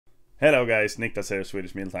Hello guys, Niklas here,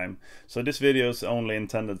 Swedish Mealtime. So this video is only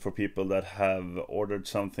intended for people that have ordered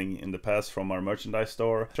something in the past from our merchandise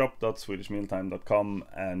store, shop.swedishmealtime.com,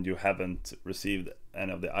 and you haven't received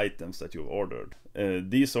any of the items that you've ordered.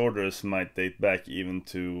 These orders might date back even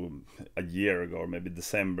to a year ago, or maybe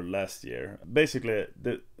December last year. Basically,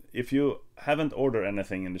 if you haven't ordered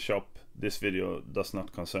anything in the shop, this video does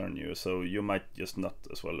not concern you, so you might just not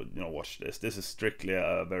as well watch this. This is strictly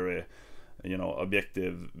a very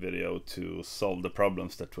objective video to solve the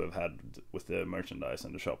problems that we've had with the merchandise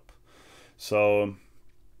in the shop. So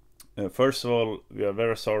first of all, we are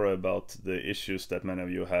very sorry about the issues that many of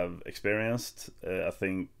you have experienced. I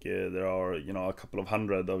think there are a couple of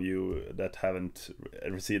hundred of you that haven't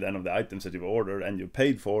received any of the items that you've ordered and you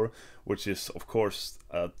paid for, which is of course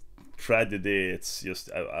a tragedy. It's just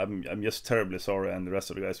I'm just terribly sorry, and the rest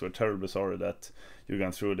of the guys were terribly sorry that you've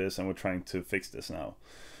gone through this, and we're trying to fix this now.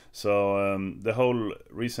 So the whole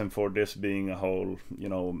reason for this being a whole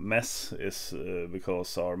mess is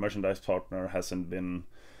because our merchandise partner hasn't been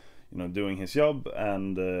doing his job,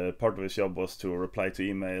 and part of his job was to reply to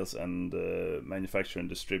emails and manufacture and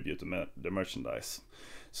distribute the merchandise.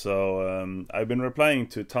 So I've been replying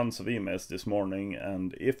to tons of emails this morning,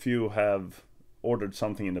 and if you have ordered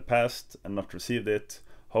something in the past and not received it,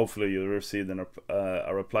 hopefully you received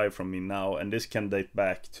a reply from me now, and this can date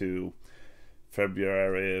back to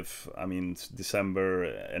February, December,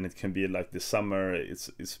 and it can be like the summer. It's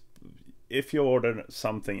if you order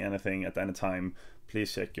anything at any time,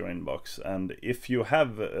 please check your inbox. And if you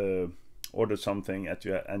have ordered something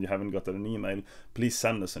and you haven't gotten an email, please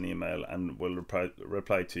send us an email and we'll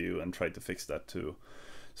reply to you and try to fix that too.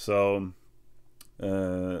 So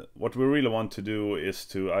what we really want to do is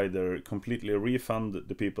to either completely refund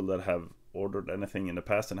the people that have ordered anything in the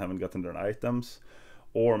past and haven't gotten their items,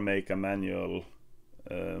 or make a manual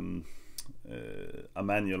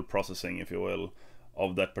processing, if you will,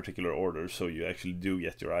 of that particular order, so you actually do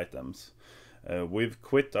get your items. We've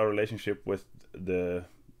quit our relationship with the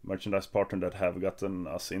merchandise partner that have gotten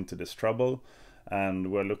us into this trouble,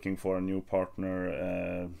 and we're looking for a new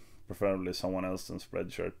partner, preferably someone else than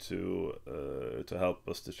Spreadshirt, to help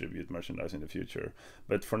us distribute merchandise in the future.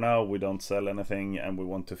 But for now, we don't sell anything, and we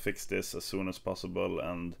want to fix this as soon as possible.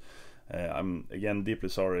 And I'm again deeply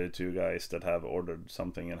sorry to you guys that have ordered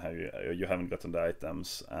something and you haven't gotten the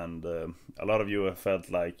items, and a lot of you have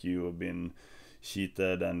felt like you have been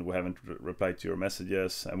cheated and we haven't replied to your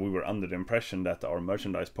messages, and we were under the impression that our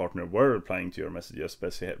merchandise partner were replying to your messages,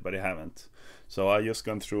 but they haven't. So I just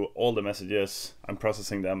gone through all the messages. I'm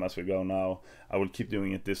processing them as we go now. I will keep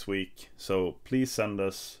doing it this week, so please send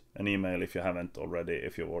us an email if you haven't already,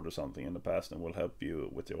 if you've ordered something in the past, and we'll help you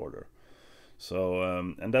with the order. So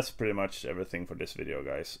and that's pretty much everything for this video,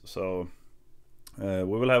 guys. So we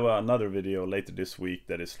will have another video later this week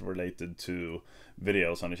that is related to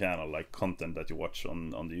videos on the channel, like content that you watch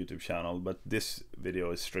on the YouTube channel. But this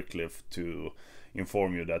video is strictly to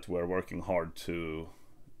inform you that we're working hard to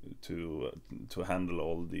handle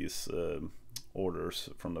all these orders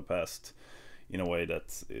from the past in a way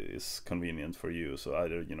that is convenient for you. So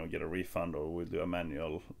either get a refund, or we'll do a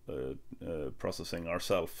manual processing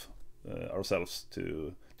ourselves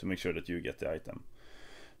to make sure that you get the item.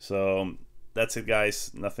 So that's it,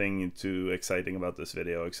 guys. Nothing too exciting about this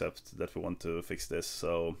video except that we want to fix this.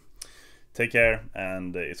 So take care,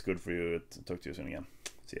 and it's good for you. Talk to you soon again.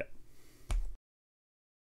 See ya.